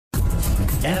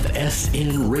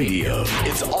FSN Radio.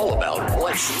 It's all about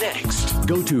what's next.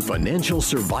 Go to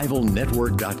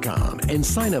financialsurvivalnetwork.com and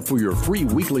sign up for your free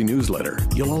weekly newsletter.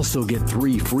 You'll also get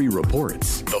 3 free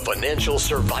reports. The Financial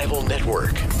Survival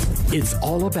Network. It's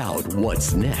all about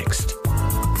what's next.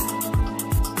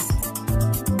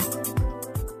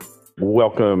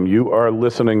 Welcome. You are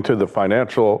listening to the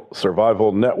Financial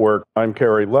Survival Network. I'm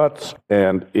Kerry Lutz,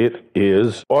 and it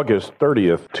is August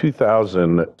 30th,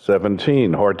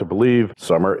 2017. Hard to believe.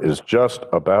 Summer is just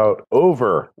about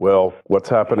over. Well, what's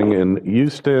happening in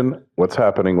Houston? What's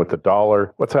happening with the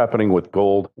dollar? What's happening with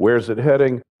gold? Where's it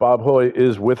heading? Bob Hoye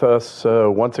is with us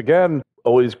once again.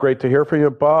 Always great to hear from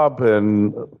you, Bob,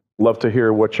 and love to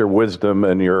hear what your wisdom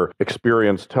and your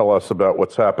experience tell us about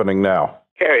what's happening now.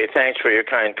 Kerry, thanks for your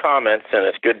kind comments, and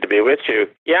it's good to be with you.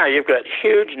 Yeah, you've got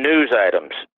huge news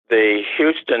items. The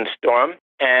Houston storm,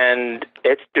 and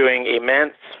it's doing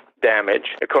immense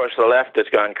damage. Of course, the left has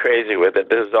gone crazy with it.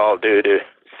 This is all due to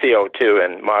CO2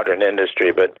 and modern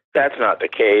industry, but that's not the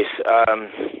case.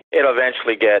 It'll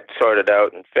eventually get sorted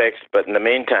out and fixed, but in the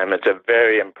meantime, it's a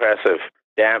very impressive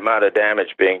amount of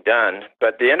damage being done.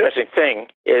 But the interesting thing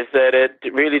is that it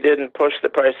really didn't push the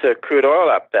price of crude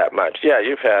oil up that much. Yeah,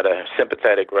 you've had a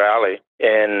sympathetic rally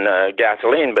in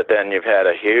gasoline, but then you've had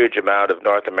a huge amount of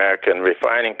North American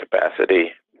refining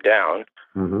capacity down.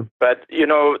 Mm-hmm. But, you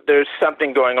know, there's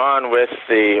something going on with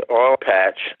the oil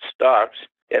patch stocks,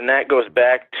 and that goes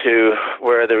back to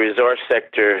where the resource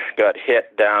sector got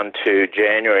hit down to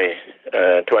January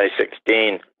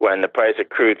 2016, when the price of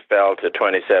crude fell to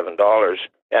 $27.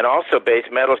 And also base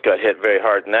metals got hit very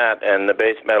hard in that, and the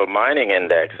base metal mining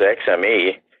index, the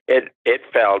XME, it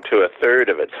fell to a third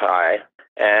of its high.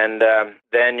 And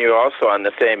then you also, on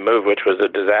the same move, which was a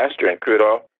disaster in crude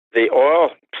oil, the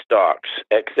oil stocks,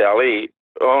 XLE,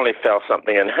 only fell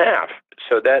something in half.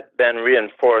 So that then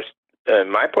reinforced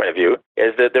my point of view,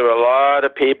 is that there were a lot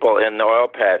of people in the oil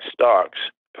patch stocks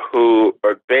who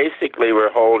were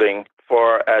holding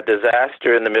for a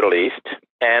disaster in the Middle East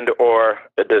and or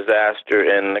a disaster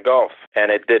in the Gulf,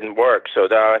 and it didn't work. So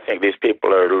now I think these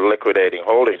people are liquidating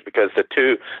holdings because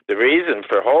the reason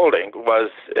for holding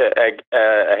was a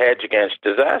hedge against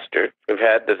disaster. We've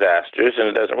had disasters and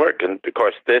it doesn't work, and of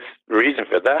course this reason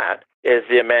for that is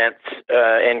the immense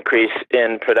increase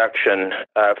in production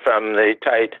from the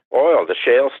tight oil, the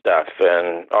shale stuff,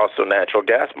 and also natural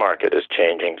gas market is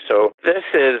changing. So this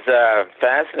is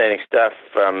fascinating stuff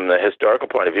from the historical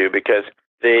point of view, because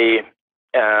the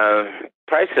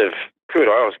price of crude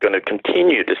oil is going to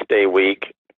continue to stay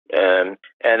weak, and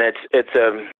it's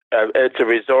a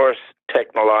resource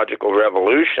technological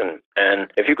revolution.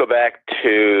 And if you go back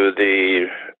to the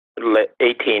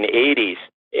 1880s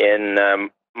in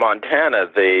Montana,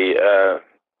 the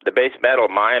base metal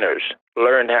miners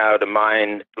learned how to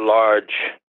mine large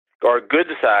or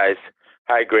good-sized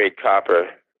high-grade copper,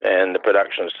 and the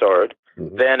production soared.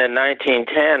 Mm-hmm. Then in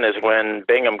 1910 is when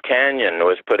Bingham Canyon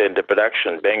was put into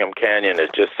production. Bingham Canyon is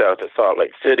just south of Salt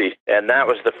Lake City, and that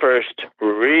was the first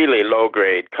really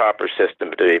low-grade copper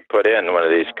system to be put in, one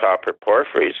of these copper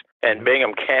porphyries, and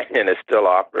Bingham Canyon is still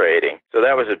operating. So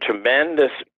that was a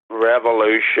tremendous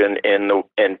revolution in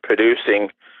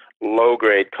producing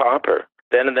low-grade copper.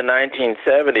 Then in the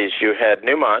 1970s, you had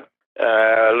Newmont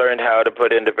learned how to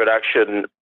put into production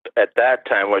at that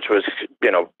time, which was,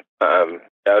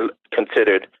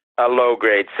 considered a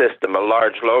low-grade system, a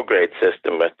large low-grade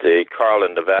system with the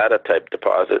Carlin, Nevada type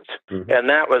deposits. Mm-hmm. And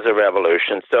that was a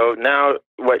revolution. So now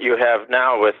what you have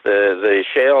now with the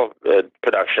shale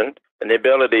production and the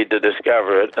ability to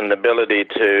discover it and the ability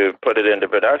to put it into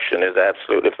production is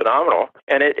absolutely phenomenal.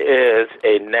 And it is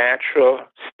a natural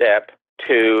step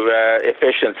to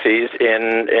efficiencies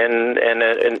in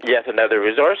yet another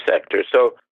resource sector.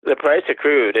 So the price of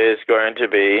crude is going to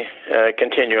be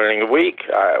continually weak,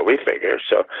 we figure.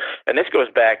 So, and this goes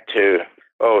back to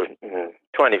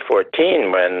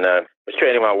 2014 when it was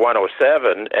trading about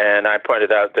 107, and I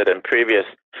pointed out that in previous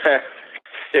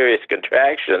serious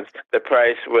contractions, the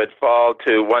price would fall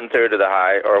to 1/3 of the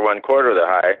high or 1/4 of the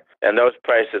high, and those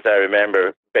prices, I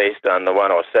remember, based on the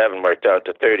 107, worked out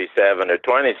to 37 or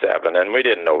 27, and we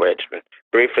didn't know which.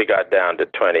 Briefly got down to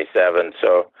 27.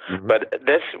 So, mm-hmm. But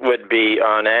this would be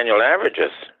on annual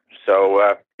averages.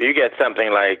 So you get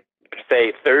something like,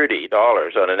 say,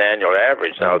 $30 on an annual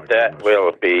average. Now that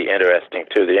will be interesting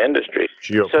to the industry.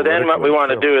 So then, what we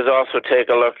want to do is also take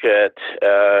a look at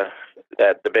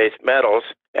the base metals,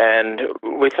 and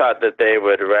we thought that they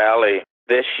would rally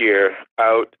this year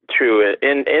out through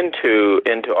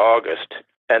into August.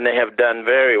 And they have done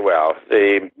very well.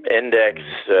 The index,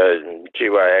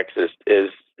 GYX,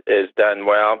 is done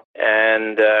well.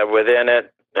 And within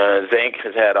it, Zinc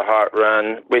has had a hot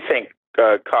run. We think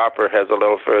copper has a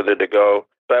little further to go.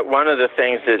 But one of the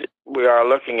things that we are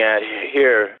looking at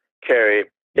here, Kerry,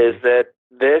 is that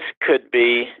this could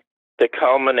be the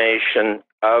culmination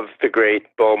of the great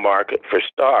bull market for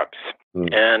stocks.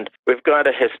 And we've got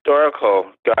a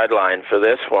historical guideline for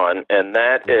this one, and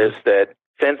that is that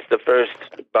since the first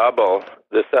bubble,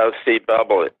 the South Sea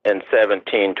bubble in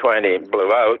 1720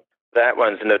 blew out, that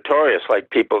one's notorious, like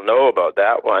people know about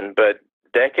that one, but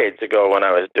decades ago when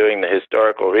I was doing the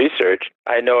historical research,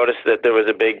 I noticed that there was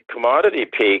a big commodity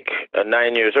peak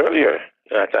 9 years earlier.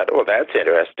 And I thought, oh, that's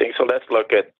interesting. So let's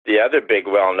look at the other big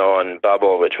well-known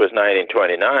bubble, which was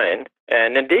 1929.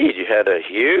 And indeed, you had a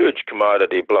huge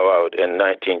commodity blowout in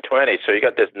 1920. So you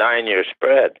got this 9-year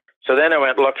spread. So then I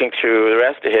went looking through the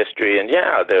rest of history, and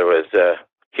yeah, there was a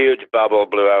huge bubble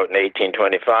blew out in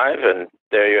 1825, and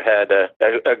there you had a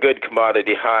good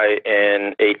commodity high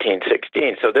in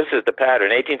 1816. So this is the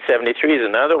pattern. 1873 is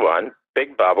another one,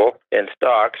 big bubble in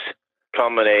stocks,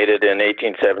 culminated in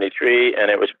 1873,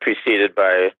 and it was preceded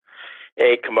by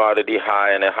a commodity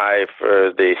high and a high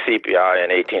for the CPI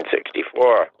in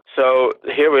 1864. So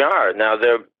here we are. Now,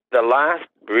 the last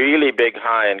really big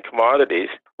high in commodities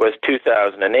was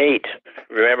 2008.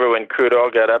 Remember when crude oil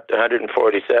got up to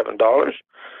 $147?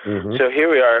 So here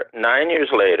we are 9 years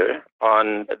later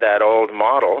on that old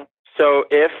model. So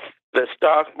if the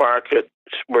stock markets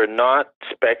were not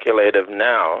speculative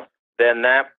now, then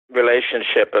that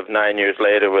relationship of 9 years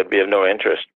later would be of no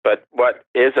interest. But what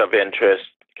is of interest,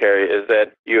 Kerry, is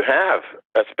that you have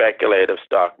a speculative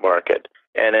stock market.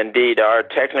 And indeed, our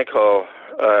technical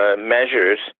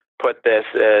measures put this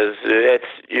as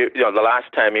the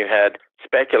last time you had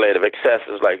speculative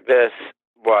excesses like this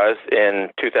was in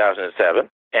 2007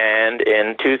 and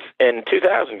in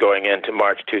 2000 going into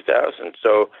March 2000.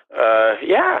 So,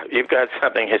 you've got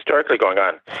something historically going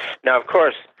on. Now, of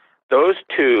course, those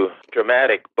two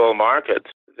dramatic bull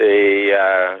markets,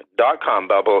 the dot-com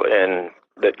bubble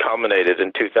that culminated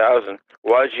in 2000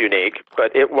 was unique,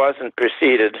 but it wasn't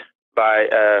preceded by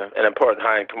an important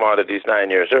high in commodities 9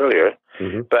 years earlier.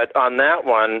 But on that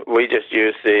one, we just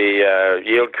used the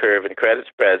yield curve and credit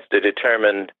spreads to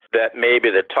determine that maybe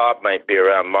the top might be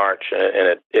around March,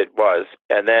 and it was.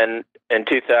 And then in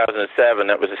 2007,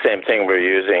 that was the same thing. We're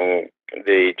using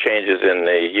the changes in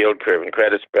the yield curve and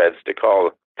credit spreads to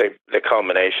call the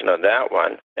culmination of that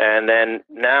one. And then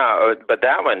now, but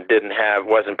that one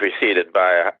wasn't preceded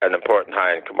by an important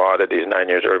high in commodities 9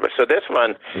 years earlier. So this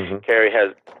one, Kerry,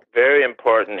 has very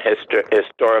important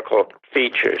historical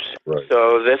features. Right.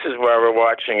 So this is where we're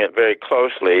watching it very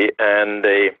closely, and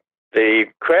the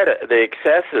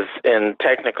excesses in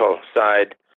technical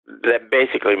side, that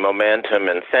basically momentum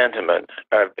and sentiment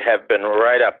have been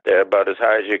right up there, about as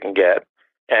high as you can get.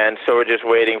 And so we're just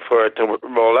waiting for it to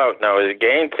roll out. Now, as a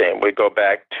gain thing, we go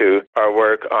back to our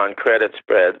work on credit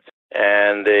spreads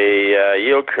and the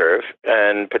yield curve,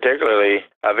 and particularly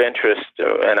of interest,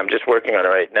 and I'm just working on it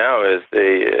right now, is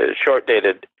the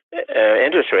short-dated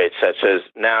interest rates, such as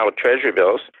now Treasury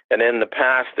bills. And in the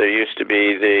past, there used to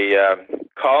be the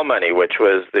call money, which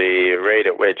was the rate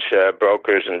at which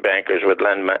brokers and bankers would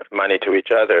lend money to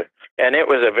each other. And it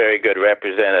was a very good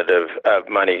representative of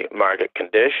money market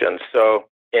conditions. So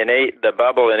in the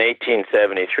bubble in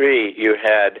 1873, you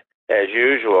had, as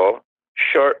usual,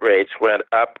 short rates went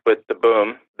up with the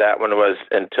boom. That one was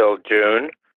until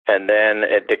June, and then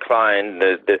it declined.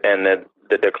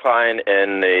 The decline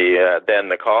in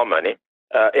the call money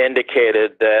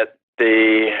indicated that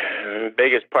the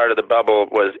biggest part of the bubble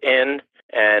was in,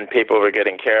 and people were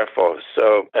getting careful.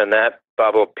 So, and that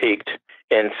bubble peaked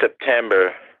in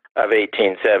September of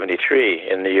 1873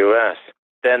 in the U.S.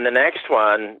 Then the next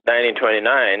one,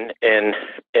 1929, in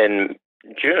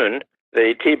June,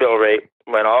 the T-bill rate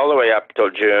went all the way up till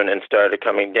June and started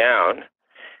coming down.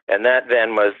 And that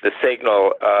then was the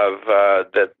signal of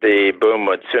that the boom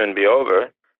would soon be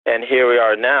over. And here we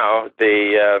are now.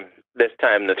 This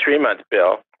time the 3-month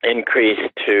bill increased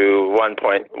to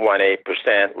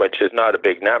 1.18%, which is not a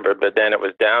big number, but then it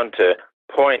was down to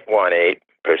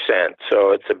 0.18%.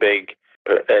 So it's a big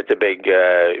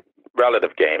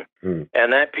relative game.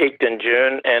 And that peaked in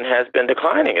June and has been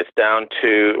declining. It's down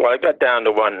to, it got down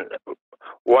to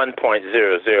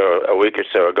 1.00 a week or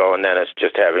so ago, and then it's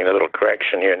just having a little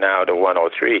correction here now to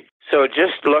 103. So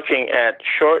just looking at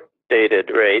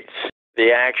short-dated rates,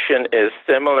 the action is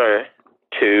similar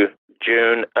to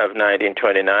June of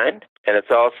 1929, and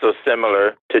it's also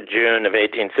similar to June of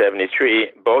 1873.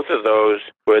 Both of those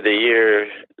were the years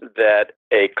that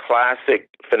a classic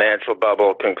financial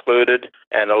bubble concluded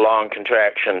and a long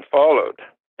contraction followed.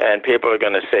 and people are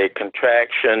going to say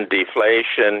contraction,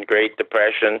 deflation, Great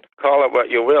Depression, call it what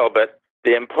you will, but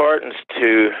the importance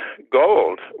to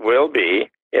gold will be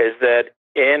is that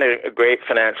in a great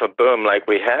financial boom like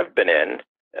we have been in,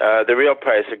 the real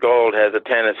price of gold has a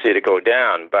tendency to go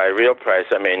down. By real price,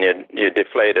 I mean you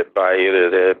deflate it by either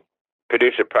the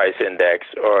producer price index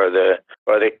or the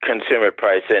consumer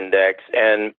price index.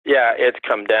 And yeah, it's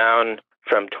come down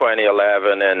from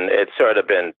 2011, and it's sort of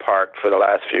been parked for the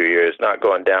last few years, not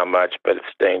going down much, but it's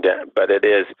staying down. But it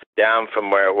is down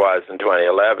from where it was in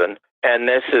 2011. And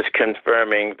this is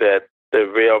confirming that the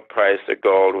real price of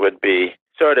gold would be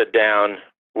sort of down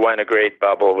when a great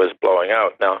bubble was blowing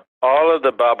out. Now, all of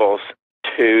the bubbles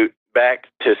back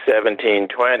to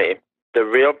 1720, the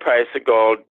real price of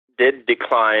gold did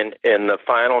decline in the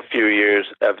final few years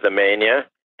of the mania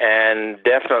and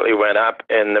definitely went up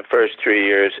in the first 3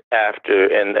 years after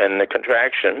in the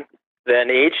contraction. Then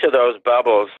each of those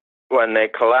bubbles, when they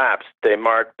collapsed, they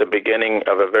marked the beginning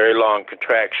of a very long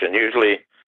contraction, usually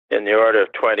in the order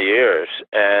of 20 years.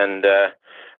 And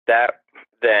that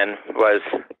then was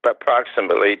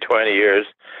approximately 20 years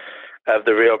of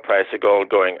the real price of gold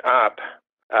going up,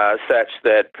 such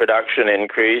that production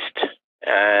increased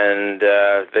and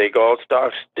the gold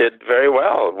stocks did very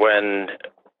well when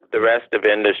the rest of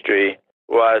industry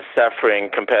was suffering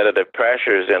competitive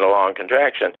pressures in a long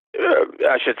contraction.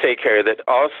 I should say, Kerry, that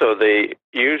also the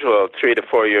usual 3 to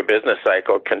 4 year business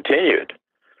cycle continued.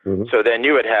 Mm-hmm. So then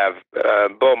you would have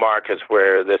bull markets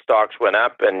where the stocks went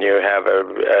up and you have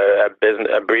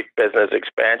a brief business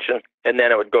expansion, and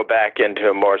then it would go back into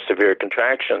a more severe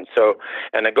contraction. So,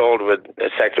 and the gold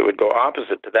sector would go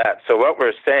opposite to that. So what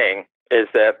we're saying is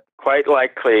that quite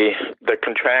likely the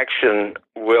contraction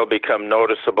will become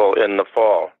noticeable in the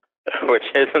fall, which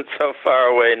isn't so far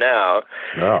away now.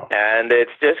 No. And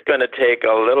it's just going to take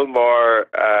a little more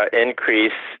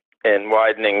increase in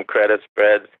widening credit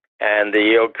spreads and the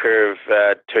yield curve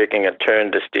taking a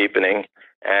turn to steepening,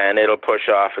 and it'll push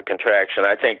off a contraction.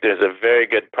 I think there's a very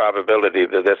good probability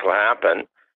that this will happen.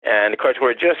 And of course,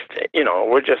 we're just at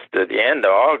the end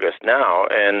of August now,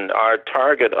 and our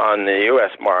target on the U.S.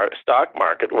 stock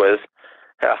market was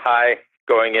a high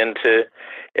going into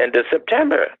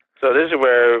September. So this is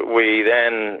where we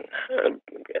then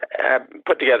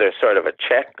put together sort of a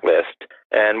checklist.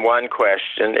 And one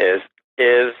question is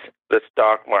the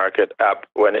stock market up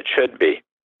when it should be?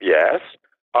 Yes.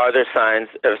 Are there signs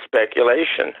of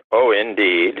speculation? Oh,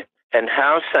 indeed. And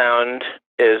how sound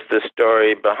is the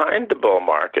story behind the bull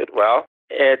market? Well,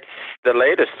 it's the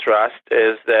latest thrust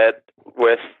is that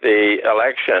with the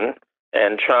election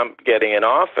and Trump getting in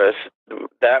office,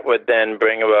 that would then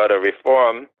bring about a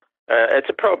reform. It's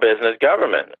a pro-business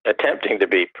government attempting to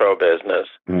be pro-business.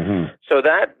 Mm-hmm. So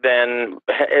that then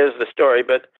is the story.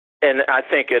 And I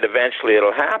think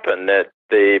it'll happen that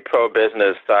the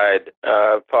pro-business side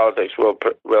of politics will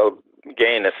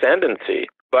gain ascendancy.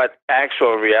 But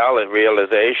actual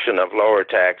realization of lower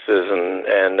taxes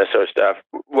and this sort of stuff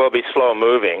will be slow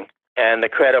moving. And the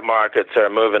credit markets are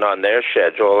moving on their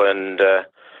schedule. And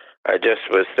I just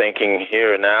was thinking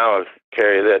here now,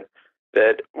 Kerry,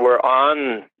 that we're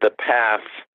on the path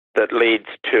that leads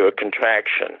to a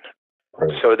contraction.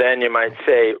 Right. So then you might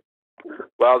say,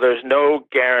 well, there's no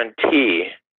guarantee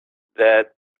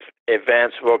that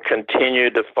events will continue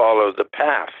to follow the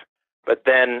path. But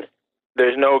then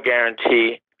there's no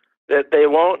guarantee that they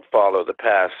won't follow the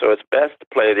path. So it's best to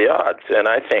play the odds. And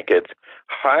I think it's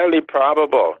highly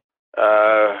probable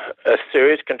a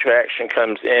serious contraction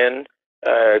comes in.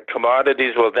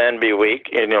 Commodities will then be weak.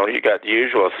 You got the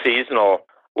usual seasonal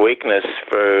weakness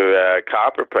for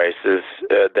copper prices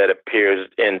that appears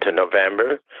into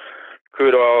November.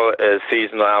 Crude oil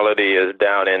seasonality is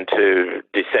down into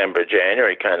December,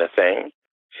 January kind of thing.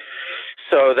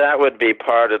 So that would be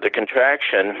part of the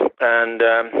contraction, and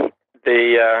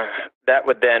that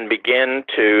would then begin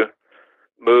to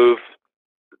move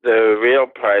the real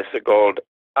price of gold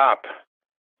up.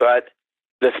 But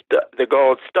the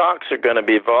gold stocks are going to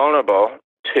be vulnerable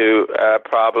to a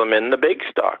problem in the big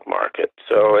stock market.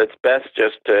 So it's best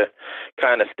just to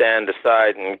kind of stand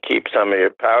aside and keep some of your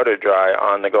powder dry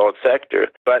on the gold sector.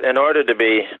 But in order to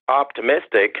be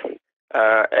optimistic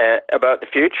about the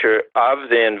future of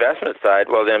the investment side,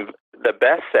 well, then the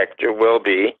best sector will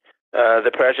be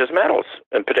the precious metals,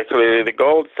 and particularly the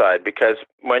gold side, because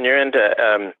when you're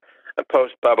into a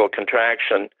post-bubble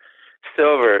contraction,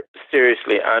 silver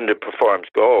seriously underperforms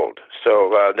gold.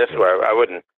 So this is where I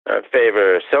wouldn't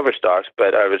favor silver stocks,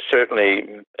 but I would certainly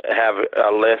have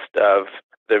a list of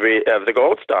the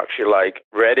gold stocks you like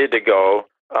ready to go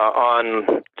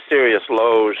on serious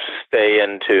lows, say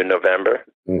into November.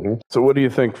 So what do you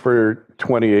think for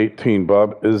 2018,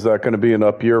 Bob? Is that going to be an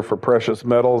up year for precious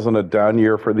metals and a down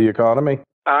year for the economy?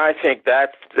 I think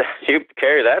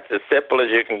Kerry, that's as simple as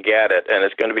you can get it, and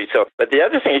it's going to be so. But the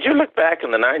other thing is, you look back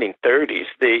in the 1930s,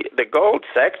 the gold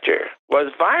sector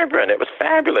was vibrant. It was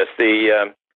fabulous.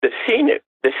 The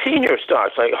senior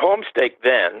stocks, like Homestake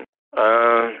then,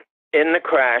 in the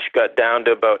crash got down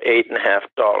to about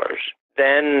 $8.50.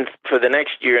 Then for the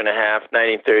next year and a half,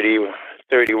 1930,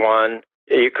 31,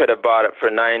 you could have bought it for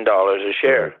 $9 a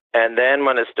share. And then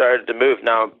when it started to move,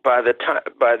 now by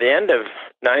the end of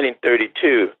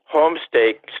 1932,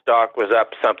 Homestake stock was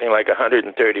up something like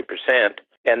 130%,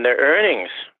 and their earnings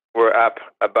were up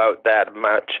about that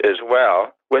much as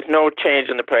well, with no change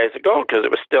in the price of gold because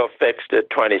it was still fixed at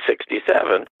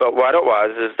 $20.67. But what it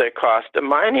was is the cost of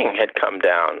mining had come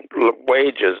down,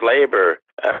 wages, labor,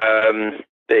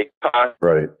 the cost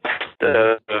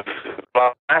of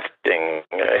blasting,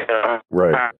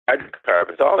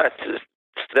 hydrocarbons, all that.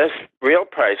 This real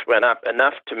price went up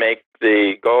enough to make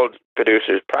the gold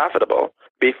producers profitable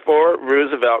before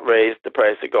Roosevelt raised the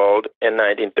price of gold in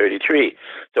 1933.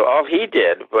 So all he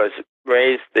did was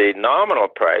raise the nominal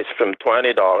price from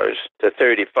 $20 to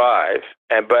 $35,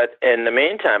 but in the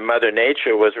meantime, Mother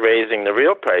Nature was raising the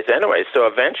real price anyway. So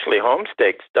eventually,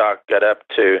 Homestake stock got up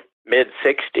to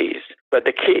mid-60s. But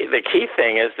the key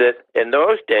thing is that in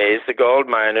those days, the gold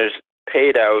miners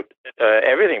paid out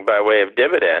everything by way of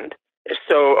dividend.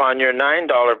 So on your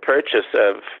 $9 purchase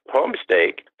of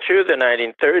Homestake, through the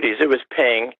 1930s, it was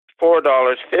paying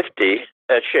 $4.50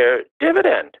 a share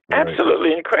dividend. Right.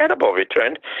 Absolutely incredible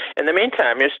return. In the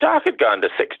meantime, your stock had gone to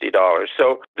 $60.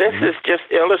 So this just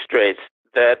illustrates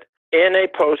that in a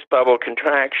post-bubble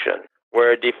contraction,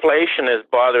 where deflation is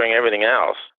bothering everything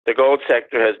else, the gold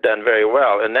sector has done very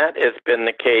well, and that has been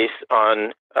the case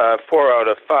on 4 out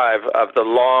of 5 of the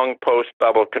long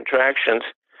post-bubble contractions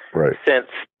since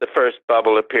the first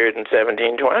bubble appeared in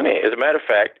 1720. As a matter of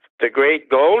fact, the great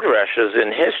gold rushes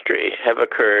in history have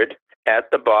occurred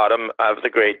at the bottom of the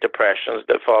Great Depressions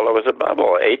that follow as a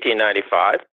bubble.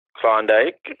 1895,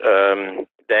 Klondike,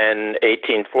 then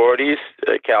 1840s,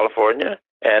 California,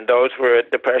 and those were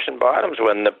at depression bottoms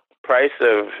when the price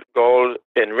of gold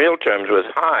in real terms was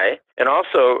high, and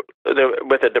also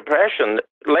with the depression,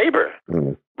 labor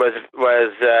was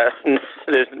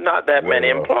there's not that many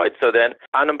employed. So then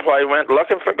unemployed went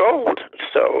looking for gold.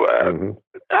 So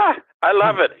I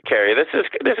love it, Kerry. This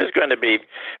is going to be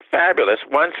fabulous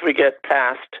once we get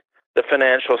past the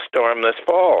financial storm this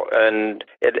fall, and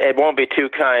it won't be too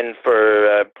kind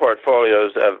for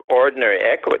portfolios of ordinary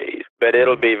equities, but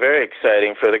it'll be very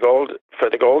exciting for the gold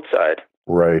side.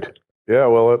 Right. Yeah,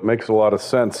 well, it makes a lot of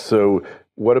sense. So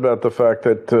what about the fact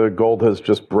that gold has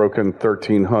just broken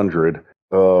 1,300?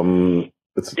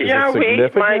 Is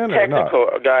it my technical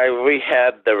guy, we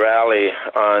had the rally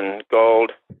on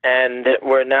gold, and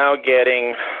we're now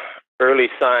getting early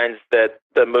signs that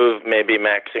the move may be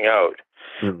maxing out.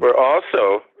 We're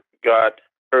also got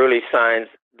early signs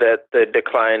that the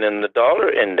decline in the dollar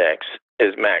index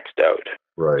is maxed out.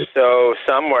 Right. So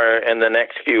somewhere in the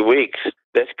next few weeks,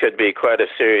 this could be quite a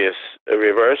serious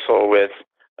reversal with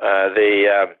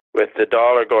the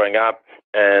dollar going up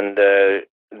and the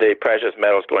precious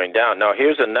metals going down. Now,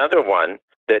 here's another one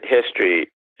that history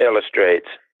illustrates,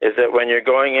 is that when you're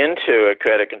going into a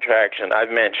credit contraction, I've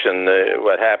mentioned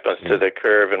what happens to the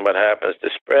curve and what happens to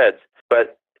spreads,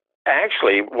 but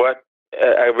actually what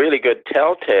a really good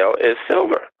telltale is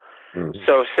silver.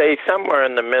 So say somewhere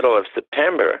in the middle of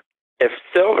September, if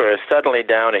silver is suddenly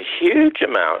down a huge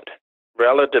amount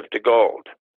relative to gold,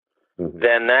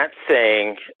 then that's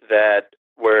saying that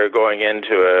we're going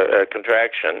into a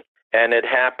contraction, and it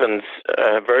happens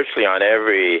virtually on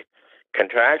every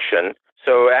contraction.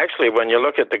 So actually, when you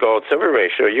look at the gold-silver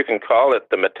ratio, you can call it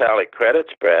the metallic credit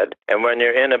spread, and when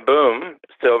you're in a boom,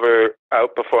 silver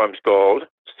outperforms gold,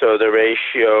 so the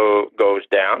ratio goes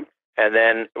down. And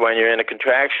then when you're in a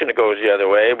contraction, it goes the other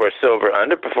way, where silver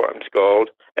underperforms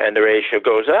gold, and the ratio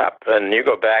goes up. And you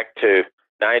go back to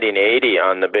 1980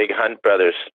 on the big Hunt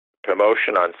Brothers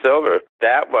promotion on silver,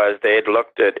 that was, they had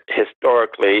looked at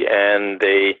historically, and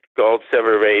the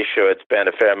gold-silver ratio had spent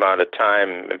a fair amount of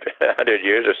time, 100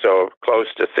 years or so,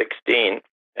 close to 16.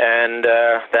 And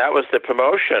that was the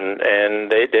promotion, and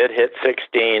they did hit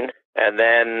 16. And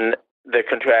then that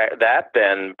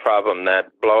problem,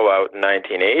 that blowout in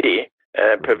 1980,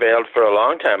 prevailed for a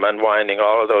long time, unwinding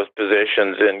all of those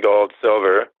positions in gold,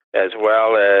 silver, as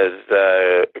well as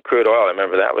crude oil. I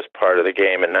remember that was part of the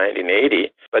game in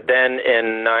 1980. But then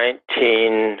in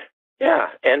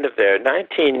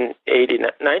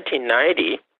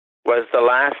 1990, was the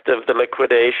last of the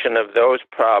liquidation of those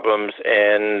problems,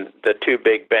 and the two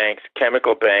big banks,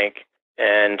 Chemical Bank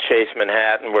and Chase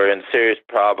Manhattan, were in serious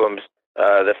problems.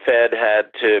 The Fed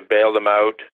had to bail them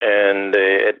out, and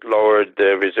it lowered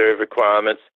the reserve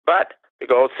requirements. But the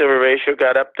gold-silver ratio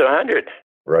got up to 100.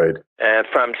 Right. And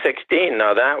from 16.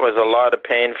 Now, that was a lot of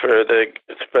pain for the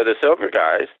silver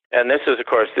guys. And this is, of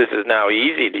course, this is now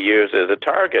easy to use as a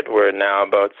target. We're now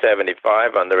about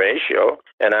 75 on the ratio,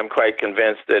 and I'm quite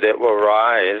convinced that it will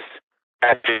rise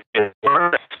within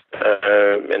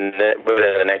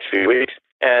the next few weeks.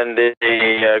 And the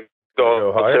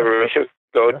gold-silver ratio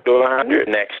go to 100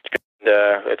 next.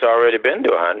 It's already been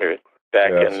to 100 back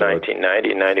in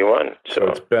 1990, 91. So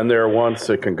it's been there once.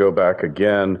 It can go back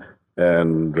again.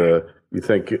 And you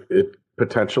think it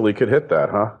potentially could hit that,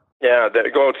 huh? Yeah,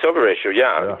 the gold-silver ratio,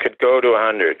 it could go to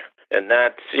 100. And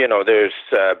that's, there's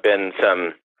been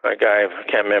a guy, I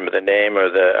can't remember the name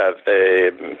of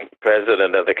the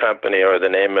president of the company or the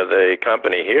name of the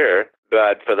company here,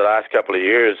 but for the last couple of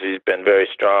years, he's been very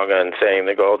strong on saying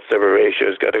the gold-silver ratio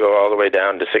has got to go all the way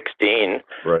down to 16.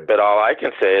 Right. But all I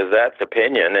can say is that's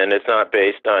opinion, and it's not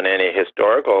based on any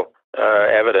historical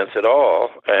evidence at all.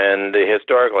 And the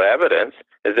historical evidence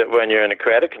is that when you're in a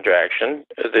credit contraction,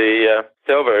 the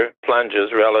silver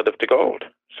plunges relative to gold.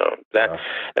 So that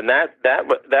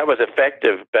was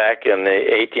effective back in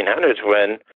the 1800s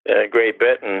when Great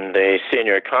Britain, the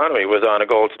senior economy, was on a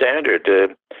gold standard.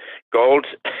 Gold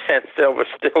and silver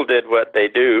still did what they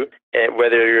do,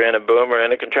 whether you're in a boom or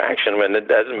in a contraction. When it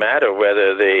doesn't matter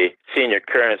whether the senior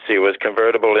currency was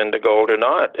convertible into gold or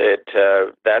not.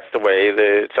 That's the way.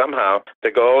 Somehow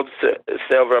the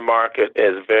gold-silver market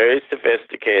is very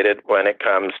sophisticated when it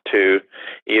comes to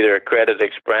either a credit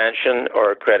expansion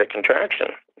or a credit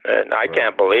contraction. And I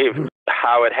can't believe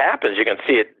how it happens. You can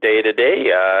see it day to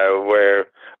day where,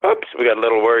 we got a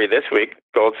little worry this week,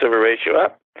 gold-silver ratio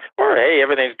up. Or, hey,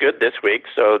 everything's good this week,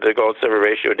 so the gold-silver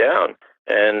ratio down.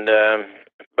 And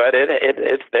but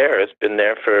it's there. It's been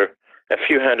there for a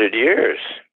few hundred years.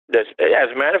 As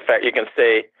a matter of fact, you can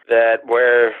say that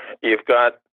where you've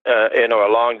got a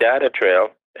long data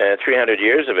trail, 300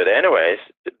 years of it anyways,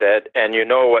 and you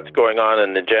know what's going on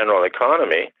in the general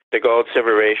economy, the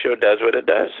gold-silver ratio does what it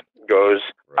does. Goes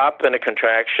up in a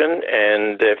contraction,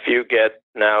 and if you get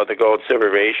now the gold-silver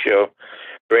ratio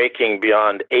breaking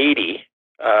beyond 80,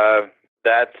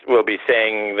 that will be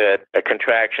saying that a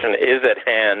contraction is at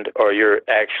hand or you're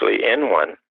actually in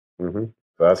one. Mm-hmm.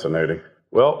 Fascinating.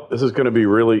 Well, this is going to be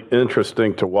really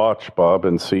interesting to watch, Bob,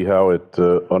 and see how it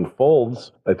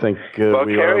unfolds. I think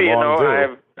Kerry,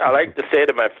 I like to say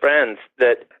to my friends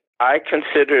that I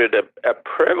consider it a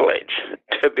privilege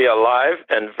to be alive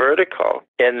and vertical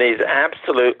in these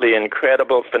absolutely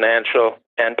incredible financial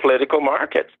and political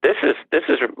markets. This is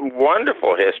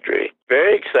wonderful history,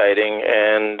 very exciting,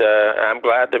 and I'm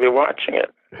glad to be watching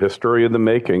it. History in the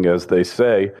making, as they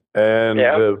say. And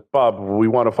Bob, we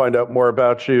want to find out more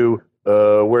about you.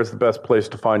 Where's the best place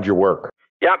to find your work?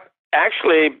 Yep,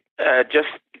 actually, just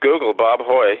Google Bob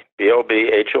Hoye,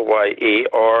 BOBHOYE,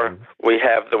 or we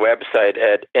have the website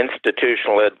at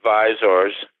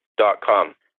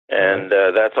institutionaladvisors.com. And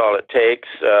that's all it takes.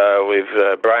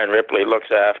 Brian Ripley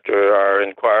looks after our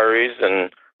inquiries,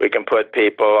 and we can put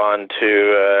people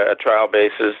onto a trial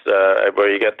basis where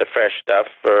you get the fresh stuff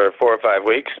for 4 or 5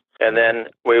 weeks, and then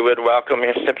we would welcome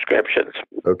your subscriptions.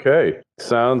 Okay.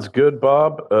 Sounds good,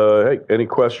 Bob. Hey, any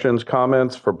questions,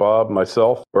 comments for Bob,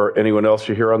 myself, or anyone else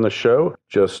you hear on the show?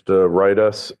 Just write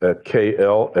us at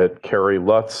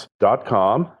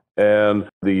kl@kerrylutz.com. And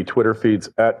the Twitter feed's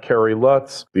at Kerry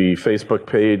Lutz. The Facebook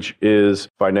page is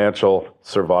Financial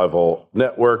Survival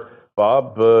Network.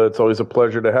 Bob, it's always a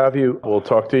pleasure to have you. We'll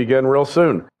talk to you again real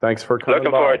soon. Thanks for coming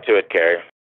Looking forward to it, Kerry.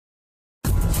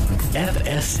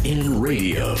 FSN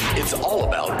Radio. It's all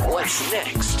about what's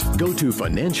next. Go to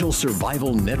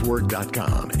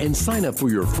financialsurvivalnetwork.com and sign up for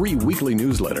your free weekly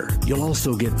newsletter. You'll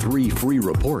also get 3 free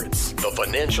reports. The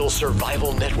Financial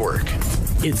Survival Network.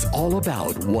 It's all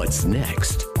about what's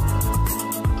next.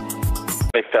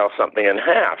 They fell something in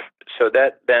half. So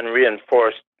that then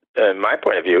reinforced, my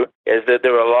point of view, is that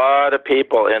there were a lot of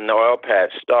people in the oil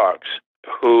patch stocks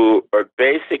who were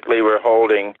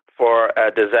holding for a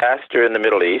disaster in the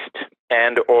Middle East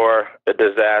and or a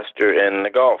disaster in the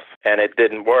Gulf, and it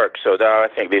didn't work. So now I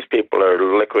think these people are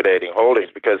liquidating holdings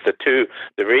because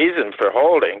the reason for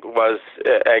holding was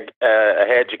a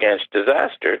hedge against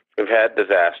disaster. We've had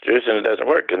disasters and it doesn't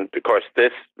work, and of course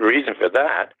this reason for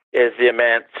that is the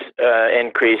immense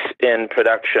increase in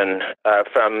production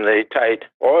from the tight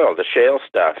oil, the shale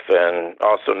stuff, and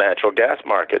also natural gas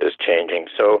market is changing.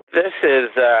 So this is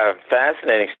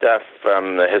fascinating stuff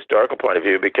from the historical point of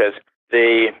view because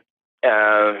the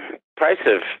price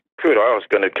of crude oil is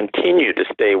going to continue to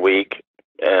stay weak,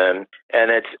 and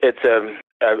it's a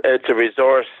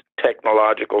resource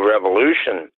technological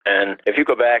revolution. And if you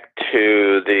go back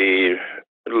to the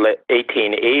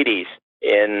 1880s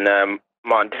in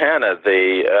Montana,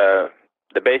 the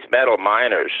base metal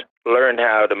miners learned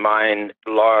how to mine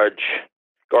large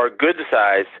or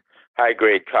good-sized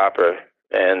high-grade copper,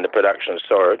 and the production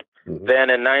soared. Mm-hmm. Then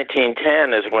in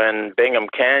 1910 is when Bingham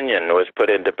Canyon was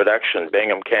put into production.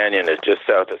 Bingham Canyon is just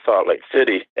south of Salt Lake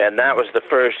City, and that was the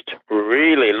first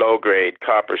really low-grade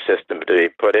copper system to be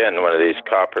put in, one of these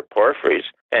copper porphyries,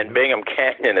 and Bingham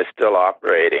Canyon is still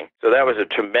operating. So that was a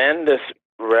tremendous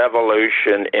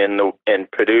revolution in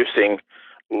producing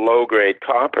low-grade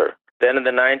copper. Then in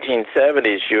the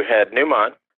 1970s, you had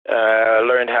Newmont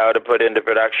learned how to put into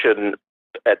production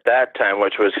at that time,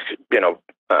 which was,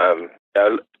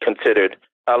 considered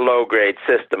a low-grade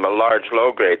system, a large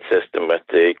low-grade system with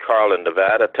the Carlin,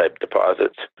 Nevada type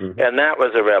deposits. Mm-hmm. And that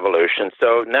was a revolution.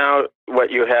 So now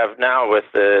what you have now with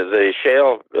the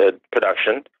shale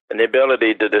production and the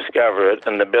ability to discover it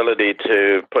and the ability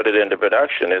to put it into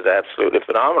production is absolutely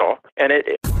phenomenal. And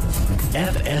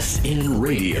FSN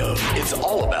Radio. It's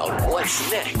all about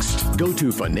what's next. Go to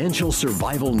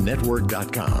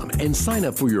financialsurvivalnetwork.com and sign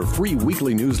up for your free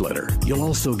weekly newsletter. You'll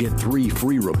also get 3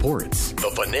 free reports.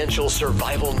 The Financial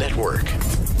Survival Network.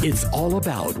 It's all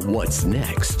about what's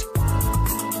next.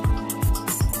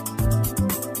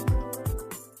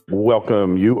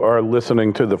 Welcome. You are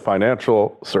listening to the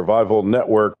Financial Survival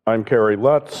Network. I'm Kerry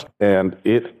Lutz, and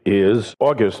it is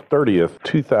August 30th,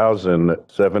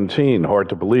 2017. Hard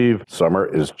to believe. Summer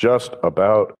is just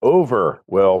about over.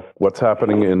 Well, what's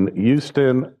happening in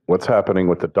Houston? What's happening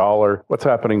with the dollar? What's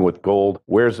happening with gold?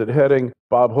 Where's it heading?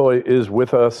 Bob Hoye is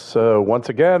with us once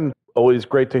again. Always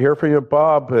great to hear from you,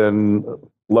 Bob, and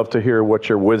love to hear what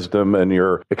your wisdom and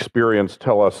your experience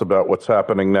tell us about what's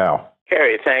happening now.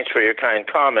 Kerry, thanks for your kind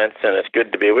comments, and it's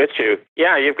good to be with you.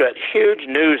 Yeah, you've got huge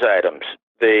news items.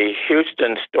 The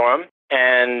Houston storm,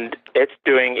 and it's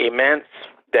doing immense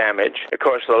damage. Of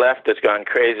course, the left has gone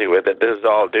crazy with it. This is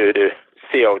all due to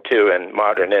CO2 and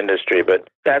modern industry, but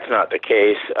that's not the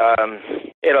case.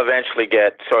 It'll eventually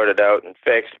get sorted out and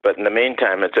fixed, but in the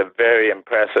meantime, it's a very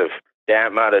impressive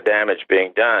amount of damage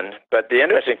being done. But the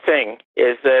interesting thing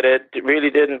is that it really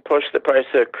didn't push the price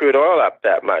of crude oil up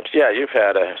that much. Yeah, you've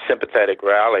had a sympathetic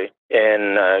rally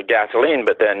in gasoline,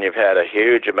 but then you've had a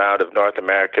huge amount of North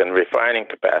American refining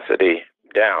capacity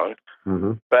down.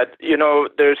 Mm-hmm. But,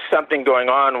 there's something going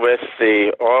on with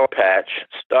the oil patch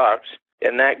stocks,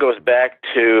 and that goes back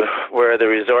to where the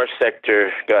resource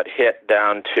sector got hit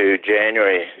down to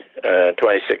January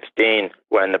 2016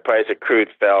 when the price of crude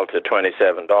fell to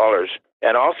 $27.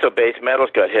 And also base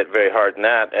metals got hit very hard in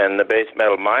that, and the base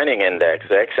metal mining index,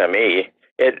 the XME,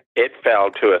 it fell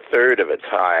to a third of its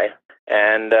high.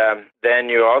 And then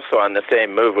you also, on the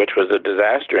same move, which was a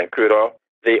disaster in crude oil,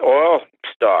 the oil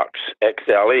stocks,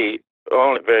 XLE,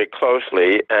 owned very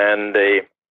closely, and the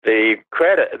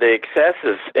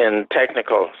excesses in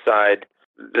technical side,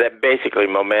 that basically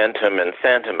momentum and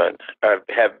sentiment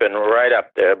have been right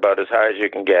up there, about as high as you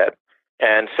can get.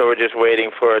 And so we're just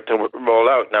waiting for it to roll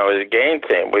out. Now, as a gain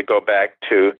thing, we go back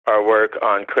to our work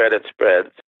on credit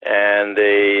spreads and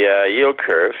the yield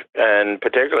curve, and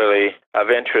particularly of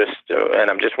interest,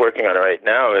 and I'm just working on it right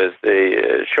now, is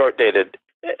the short-dated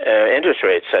interest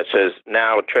rates, such as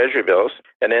now Treasury bills.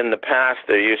 And in the past,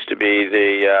 there used to be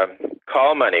the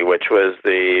call money, which was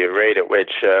the rate at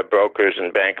which brokers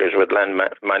and bankers would lend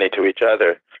money to each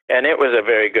other. And it was a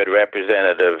very good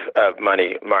representative of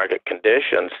money market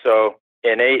conditions. So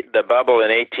in the bubble in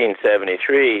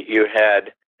 1873, you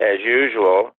had, as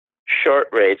usual, short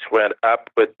rates went up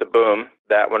with the boom.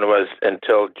 That one was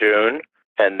until June,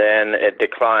 and then it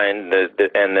declined,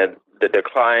 the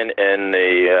decline in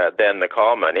the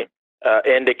call money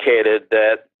indicated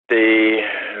that the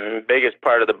biggest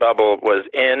part of the bubble was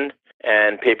in,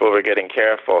 and people were getting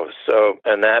careful. So,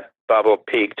 and that bubble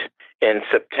peaked in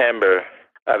September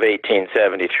of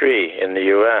 1873 in the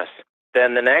U.S.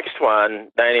 Then the next one,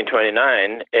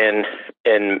 1929, in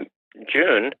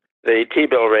June, the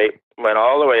T-bill rate went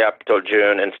all the way up till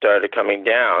June and started coming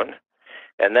down.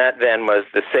 And that then was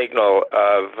the signal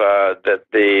of that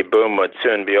the boom would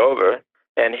soon be over.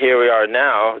 And here we are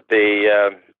now.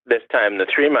 This time the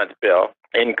 3-month bill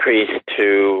increased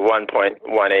to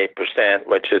 1.18%,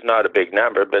 which is not a big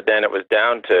number, but then it was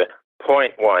down to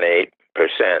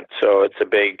 0.18%. So it's a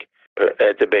big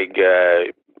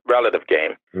relative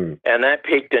game. And that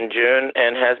peaked in June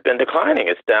and has been declining.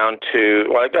 It's down to,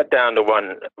 well, it got down to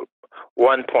 1.00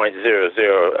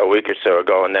 a week or so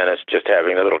ago, and then it's just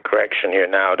having a little correction here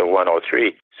now to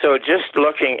 103. So just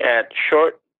looking at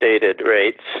short-dated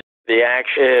rates, the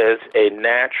action is a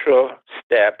natural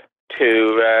step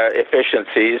to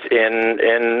efficiencies in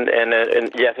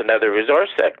yet another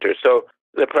resource sector. So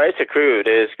the price of crude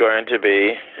is going to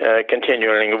be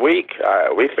continually weak,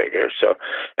 we figure. So,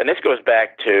 and this goes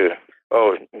back to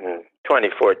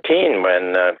 2014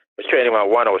 when it was trading about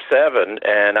 107,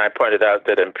 and I pointed out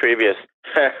that in previous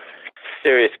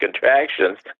serious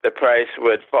contractions, the price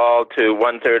would fall to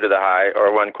 1/3 of the high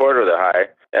or 1/4 of the high,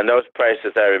 and those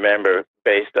prices I remember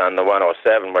based on the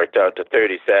 107 worked out to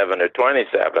 37 or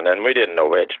 27, and we didn't know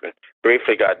which. But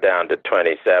briefly got down to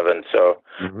 27. So,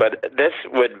 but this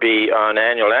would be on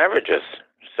annual averages.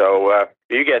 So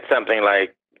you get something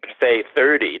like, say,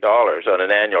 $30 on an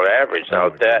annual average. Now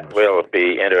that will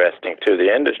be interesting to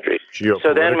the industry.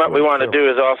 So then what we want to do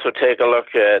is also take a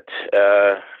look at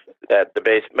the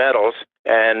base metals,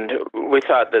 and we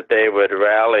thought that they would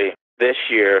rally this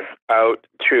year out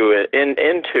through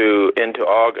into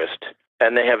August,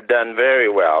 and they have done very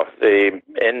well. The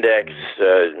index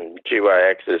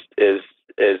GYX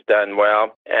is done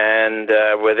well, and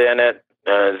within it,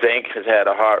 zinc has had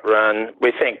a hot run.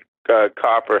 We think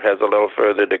copper has a little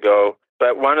further to go.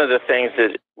 But one of the things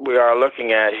that we are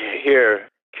looking at here,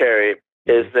 Kerry,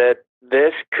 is that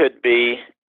this could be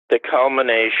the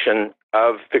culmination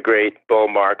of the great bull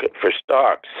market for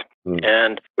stocks.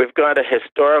 And we've got a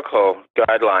historical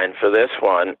guideline for this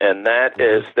one, and that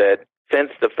is that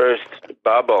since the first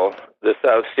bubble, the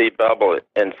South Sea bubble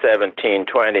in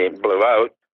 1720 blew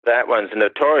out, that one's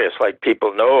notorious, like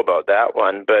people know about that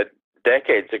one, but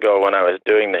decades ago when I was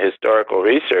doing the historical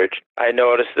research, I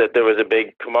noticed that there was a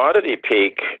big commodity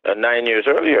peak 9 years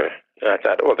earlier. And I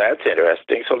thought, oh, that's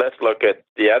interesting. So let's look at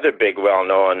the other big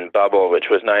well-known bubble, which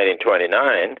was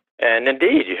 1929. And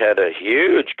indeed, you had a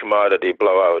huge commodity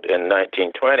blowout in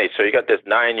 1920. So you got this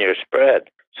 9-year spread.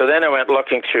 So then I went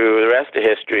looking through the rest of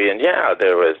history, and yeah,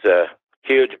 there was a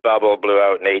huge bubble blew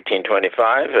out in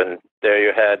 1825, and there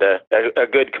you had a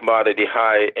good commodity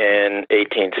high in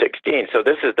 1816. So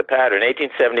this is the pattern.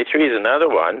 1873 is another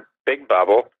one, big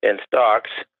bubble in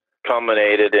stocks,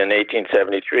 culminated in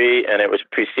 1873, and it was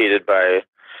preceded by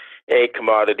a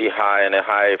commodity high and a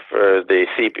high for the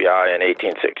CPI in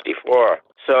 1864.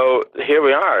 So here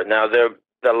we are. Now, the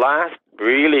last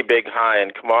really big high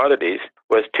in commodities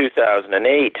was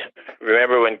 2008.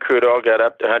 Remember when crude oil got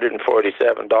up to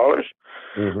 $147?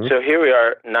 So here we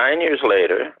are 9 years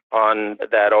later on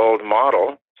that old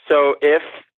model. So if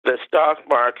the stock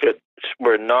markets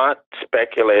were not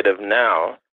speculative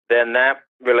now, then that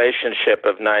relationship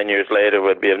of 9 years later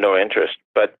would be of no interest.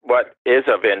 But what is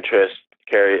of interest,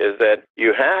 Kerry, is that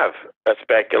you have a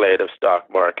speculative stock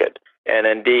market. And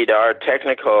indeed, our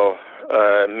technical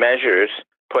measures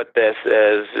put this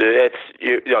as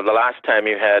the last time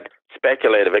you had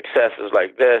speculative excesses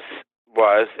like this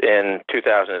was in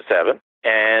 2007.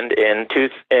 And in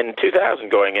 2000,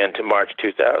 going into March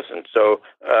 2000. So,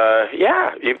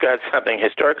 you've got something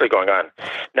historically going on.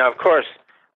 Now, of course,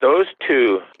 those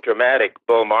two dramatic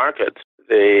bull markets,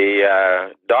 the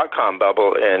dot-com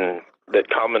bubble that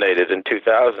culminated in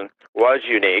 2000, was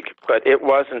unique, but it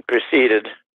wasn't preceded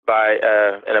by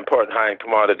an important high in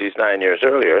commodities 9 years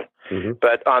earlier.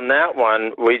 But on that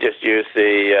one, we just used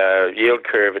the yield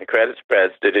curve and credit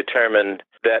spreads to determine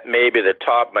that maybe the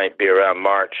top might be around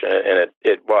March, and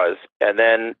it was. And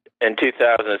then in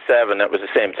 2007, that was the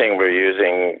same thing. We're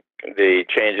using the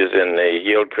changes in the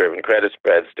yield curve and credit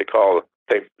spreads to call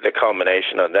the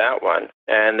culmination of that one.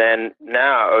 And then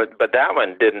now, but that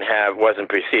one wasn't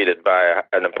preceded by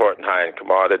an important high in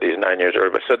commodities 9 years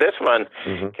earlier. So this one,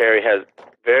 Kerry, has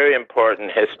very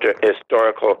important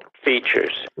historical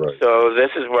features. Right. So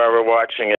this is where we're watching